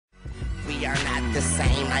are not the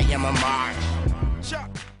same. I am a Mars.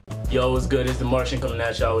 Yo, what's good? It's the Martian coming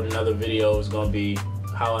at y'all with another video. It's gonna be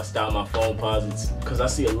how I style my Foamposites, because I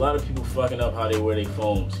see a lot of people fucking up how they wear their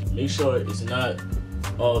foams. Make sure it's not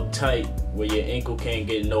all tight where your ankle can't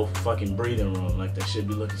get no fucking breathing room. Like, that shit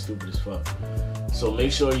be looking stupid as fuck. So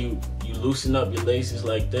make sure you loosen up your laces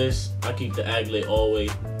like this. I keep the aglet all the way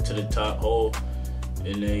to the top hole,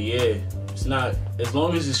 and then yeah, it's not, as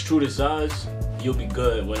long as it's true to size, you'll be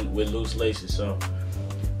good with loose laces. So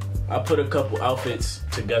I put a couple outfits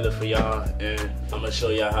together for y'all, and I'm gonna show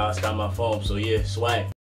y'all how I style my foam. So yeah,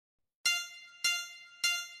 swag.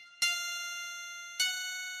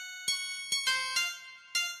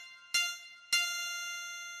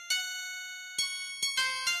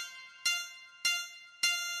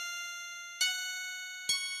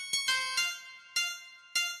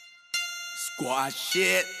 Squash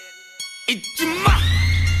it, Ichima.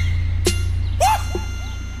 Woo!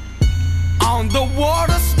 On the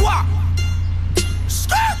water squat.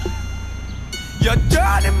 Stop. Your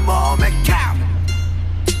dirty moment count.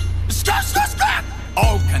 Stop, stop, stop.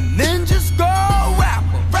 All can ninjas go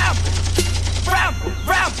rapple, rapple, rapple,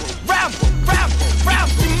 rapple, rapple, rapple,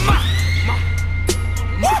 rapple.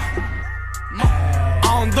 Woo!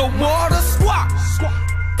 On the water squat.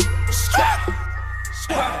 Stop.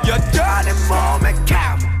 Your dirty moment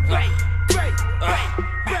count.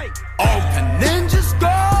 All can ninjas go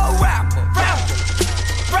rapple, rapple,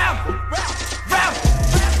 rapple, rapple,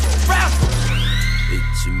 rapple.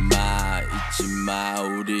 잊지마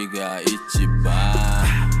우리가 잊지마.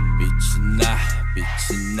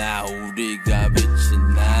 빛이 나 우리가 빛이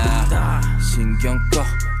나. 신경 꺼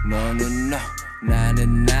너는 너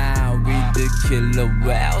나는 나. We the killer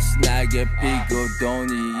whales. 날개 삐고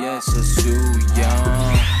돈이에서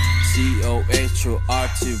수영.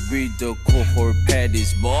 Cohort, we the Cohort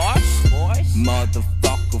Pearlized boys.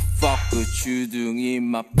 Motherfucker, fucker, 주둥이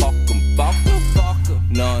막 fucker.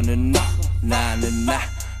 너는 너, 나는 나.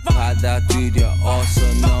 받아들여 어서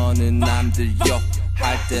너는 남들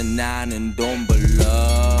욕할 때 나는 돈 벌러.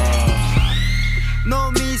 너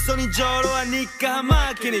미소니 저러하니까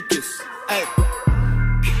막히니 키스.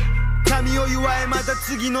髪を祝えまた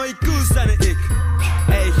次の戦に行く。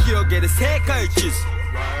広げる世界地図。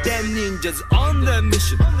Them ninjas on the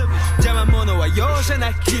mission. 邪魔者は容赦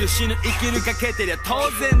なく切る。死ぬ生きるかけてりゃ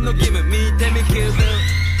当然の義務。見てみ気分。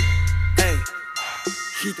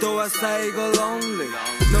人は最後ロンリー。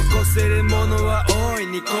残せるものは大い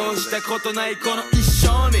にこうしたことないこの一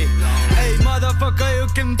生に。Motherfucker you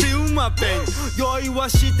can feel my pain。用意は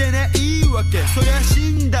してねいいわけ。そりゃ死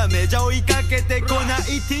んだ目じゃ追いかけてこな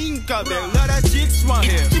いティンカベル。ララチックスワン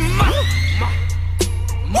ヘル。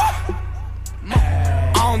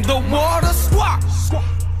On the water squat.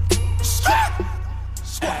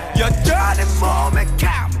 Your dirty moment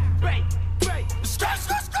count.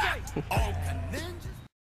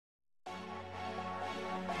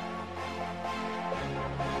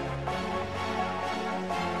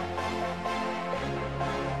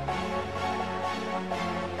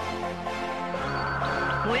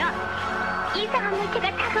 뭐야? 이상한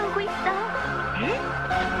물체가 다가오고 있어. 응?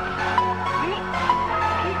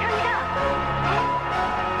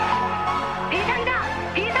 비상이다!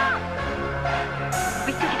 비상!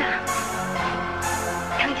 위쪽이다.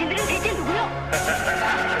 당신들은 대체 누구요?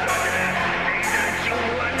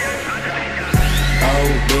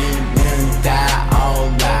 우리는 다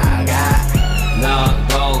올라가.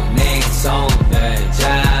 너도 내 손을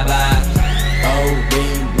잡아.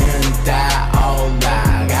 우리는 다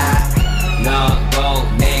올라가. 너도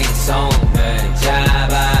내 손을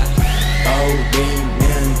잡아. 우리는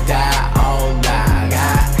다 올라가.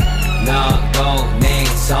 너도 내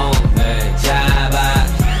손을 잡아.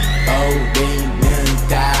 우리는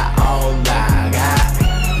다 올라가.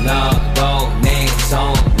 너도 내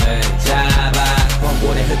손을 잡아.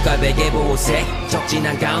 원본의 흙과백의 보호색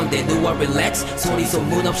적진한 가운데 누워 relax. 소리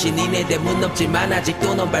소문 없이 니네들 문 넘지만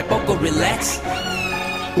아직도 넌 발 뻗고 relax.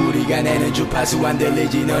 우리가 내는 주파수 안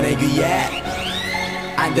들리지 너네 귀에.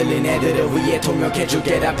 안 들린 애들을 위해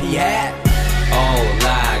통역해줄게 다 피해.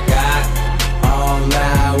 올라가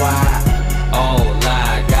올라와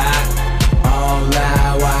올라가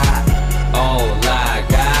올라와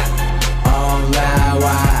올라가 올라와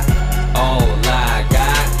올라가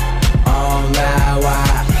올라와.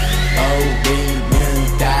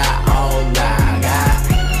 우리는 다 올라가.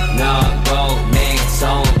 너도 내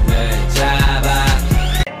손을 잡아.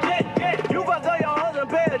 You fuck up your husband,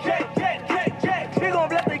 pay a check. She gon'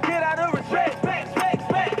 bless the kid out of respect.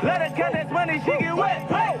 Let her count that money, she get wet.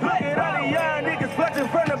 Look at all the young niggas clutching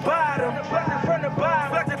from the bottom.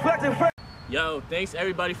 Yo, thanks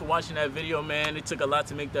everybody for watching that video, man. It took a lot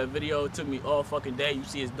to make that video. It took me all fucking day. You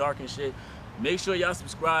see it's dark and shit. Make sure y'all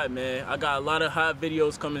subscribe, man. I got a lot of hot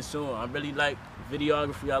videos coming soon. I really like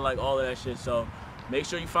videography. I like all of that shit. So make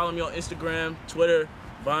sure you follow me on Instagram, Twitter,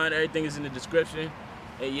 Vine. Everything is in the description.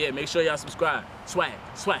 And yeah, make sure y'all subscribe. Swag,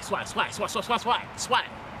 swag, swag, swag, swag, swag, swag, swag, swag.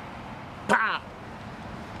 Pow!